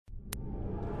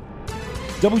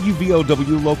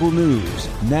WVOW Local News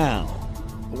now.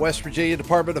 The West Virginia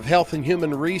Department of Health and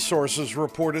Human Resources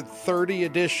reported 30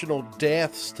 additional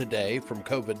deaths today from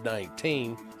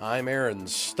COVID-19. I'm Aaron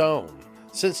Stone.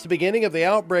 Since the beginning of the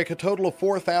outbreak, a total of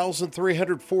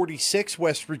 4,346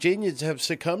 West Virginians have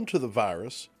succumbed to the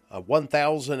virus.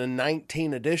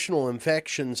 1,019 additional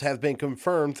infections have been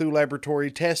confirmed through laboratory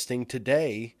testing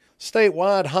today.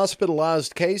 Statewide,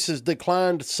 hospitalized cases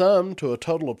declined some to a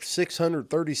total of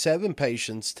 637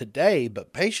 patients today,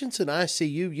 but patients in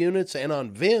ICU units and on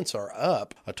vents are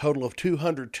up. A total of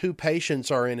 202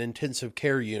 patients are in intensive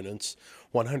care units.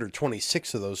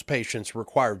 126 of those patients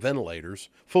require ventilators.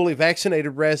 Fully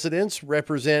vaccinated residents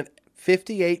represent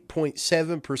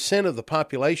 58.7% of the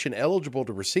population eligible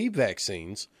to receive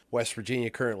vaccines. West Virginia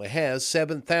currently has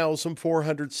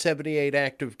 7,478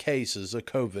 active cases of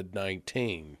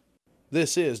COVID-19.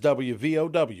 This is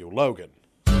WVOW Logan.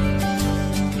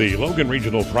 The Logan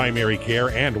Regional Primary Care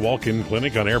and Walk-In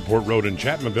Clinic on Airport Road in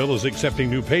Chapmanville is accepting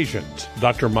new patients.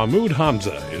 Dr. Mahmoud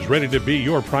Hamza is ready to be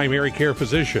your primary care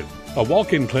physician. A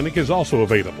walk-in clinic is also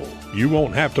available. You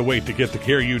won't have to wait to get the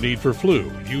care you need for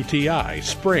flu, UTI,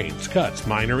 sprains, cuts,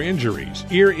 minor injuries,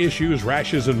 ear issues,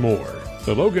 rashes, and more.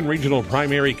 The Logan Regional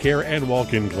Primary Care and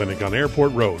Walk-In Clinic on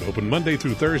Airport Road, open Monday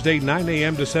through Thursday, 9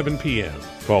 a.m. to 7 p.m.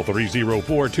 Call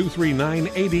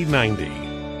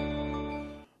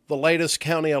 304-239-8090. The latest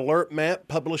county alert map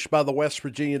published by the West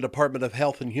Virginia Department of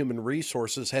Health and Human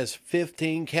Resources has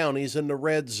 15 counties in the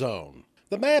red zone.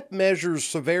 The map measures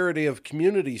severity of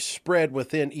community spread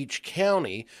within each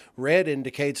county. Red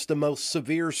indicates the most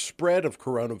severe spread of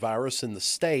coronavirus in the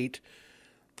state.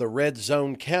 The red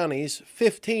zone counties,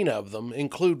 15 of them,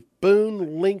 include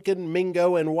Boone, Lincoln,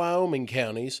 Mingo, and Wyoming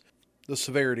counties. The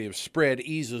severity of spread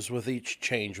eases with each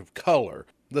change of color.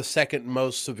 The second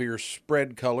most severe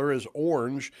spread color is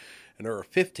orange, and there are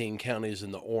 15 counties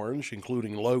in the orange,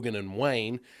 including Logan and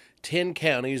Wayne. 10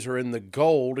 counties are in the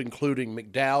gold, including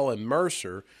McDowell and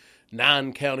Mercer.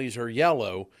 9 counties are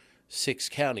yellow. 6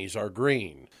 counties are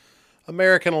green.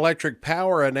 American Electric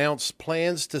Power announced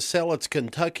plans to sell its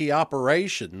Kentucky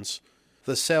operations.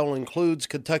 The sale includes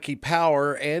Kentucky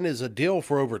Power and is a deal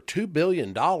for over $2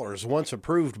 billion once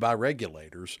approved by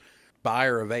regulators.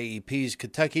 Buyer of AEP's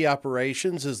Kentucky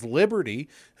operations is Liberty,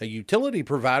 a utility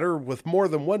provider with more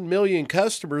than 1 million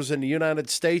customers in the United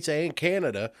States and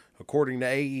Canada. According to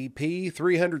AEP,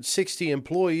 360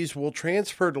 employees will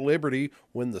transfer to Liberty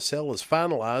when the sale is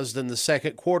finalized in the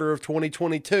second quarter of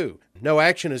 2022. No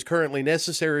action is currently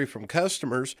necessary from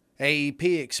customers.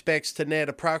 AEP expects to net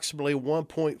approximately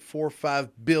 $1.45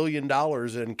 billion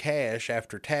in cash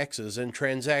after taxes and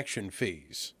transaction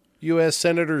fees. U.S.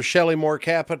 Senators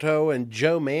Capito and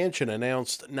Joe Manchin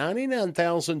announced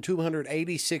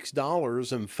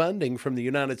 $99,286 in funding from the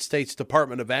United States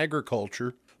Department of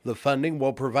Agriculture. The funding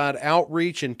will provide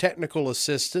outreach and technical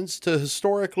assistance to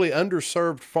historically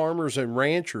underserved farmers and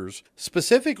ranchers.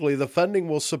 Specifically, the funding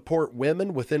will support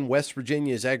women within West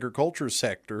Virginia's agriculture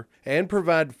sector and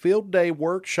provide field day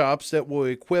workshops that will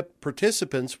equip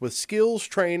participants with skills,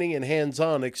 training, and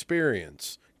hands-on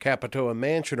experience. Capito and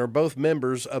Manchin are both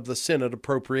members of the Senate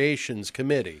Appropriations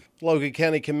Committee. Logan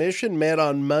County Commission met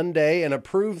on Monday and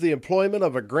approved the employment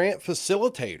of a grant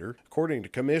facilitator. According to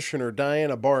Commissioner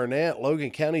Diana Barnett,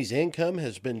 Logan County's income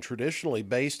has been traditionally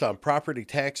based on property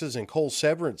taxes and coal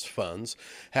severance funds.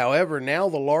 However, now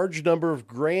the large number of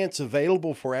grants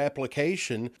available for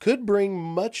application could bring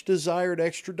much desired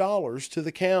extra dollars to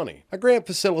the county. A grant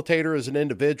facilitator is an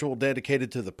individual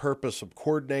dedicated to the purpose of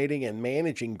coordinating and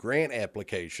managing grant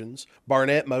applications.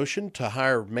 Barnett motioned to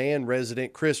hire Man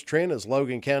resident Chris Trent as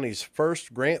Logan County's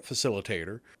first grant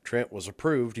facilitator. Trent was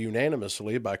approved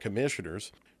unanimously by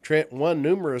commissioners. Trent won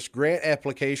numerous grant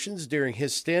applications during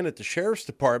his stint at the Sheriff's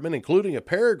Department, including a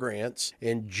pair of grants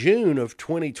in June of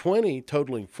 2020,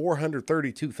 totaling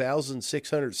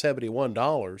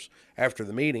 $432,671. After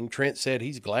the meeting, Trent said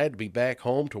he's glad to be back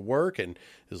home to work and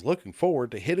is looking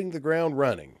forward to hitting the ground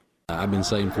running. I've been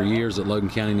saying for years that Logan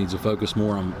County needs to focus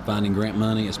more on finding grant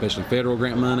money, especially federal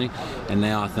grant money, and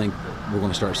now I think we're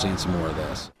going to start seeing some more of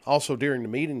this. Also during the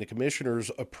meeting, the commissioners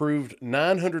approved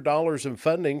 $900 in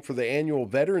funding for the annual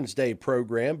Veterans Day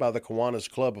program by the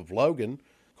Kiwanis Club of Logan.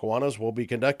 Kiwanis will be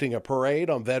conducting a parade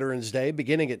on Veterans Day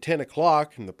beginning at 10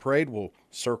 o'clock, and the parade will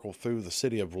circle through the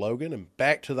city of Logan and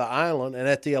back to the island, and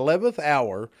at the 11th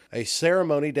hour, a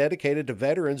ceremony dedicated to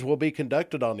veterans will be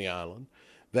conducted on the island.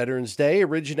 Veterans Day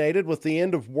originated with the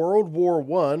end of World War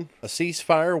I. A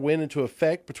ceasefire went into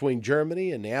effect between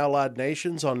Germany and the Allied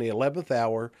nations on the 11th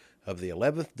hour of the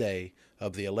 11th day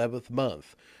of the 11th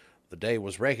month. The day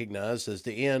was recognized as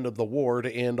the end of the war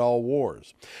to end all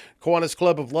wars. Kiwanis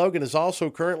Club of Logan is also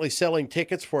currently selling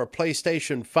tickets for a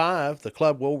PlayStation 5. The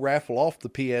club will raffle off the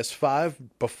PS5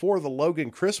 before the Logan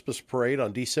Christmas Parade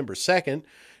on December 2nd.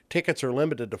 Tickets are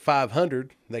limited to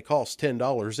 500. They cost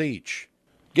 $10 each.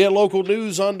 Get local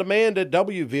news on demand at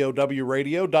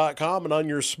WVOWradio.com and on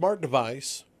your smart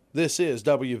device. This is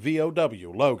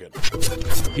WVOW Logan.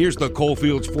 Here's the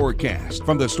Coalfields forecast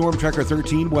from the Storm Tracker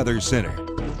 13 Weather Center.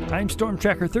 I'm Storm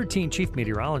Tracker 13 Chief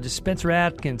Meteorologist Spencer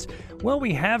Atkins. Well,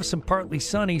 we have some partly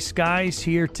sunny skies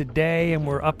here today, and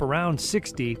we're up around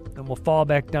 60, and we'll fall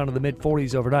back down to the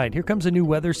mid-40s overnight. Here comes a new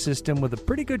weather system with a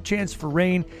pretty good chance for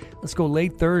rain. Let's go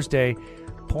late Thursday.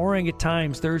 Pouring at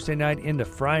times Thursday night into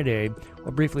Friday.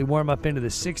 We'll briefly warm up into the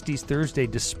 60s Thursday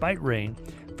despite rain.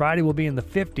 Friday will be in the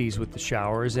 50s with the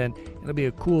showers, and it'll be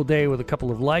a cool day with a couple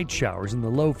of light showers in the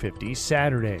low 50s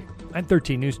Saturday. I'm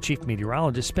 13 News Chief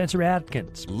Meteorologist Spencer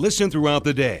Atkins. Listen throughout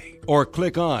the day or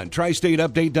click on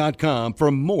tristateupdate.com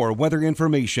for more weather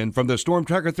information from the Storm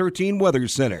Tracker 13 Weather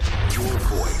Center. Your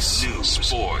voice, news,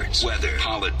 sports, weather,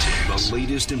 politics, the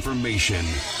latest information.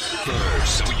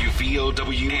 First,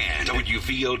 WVOW and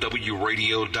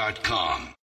WVOWradio.com.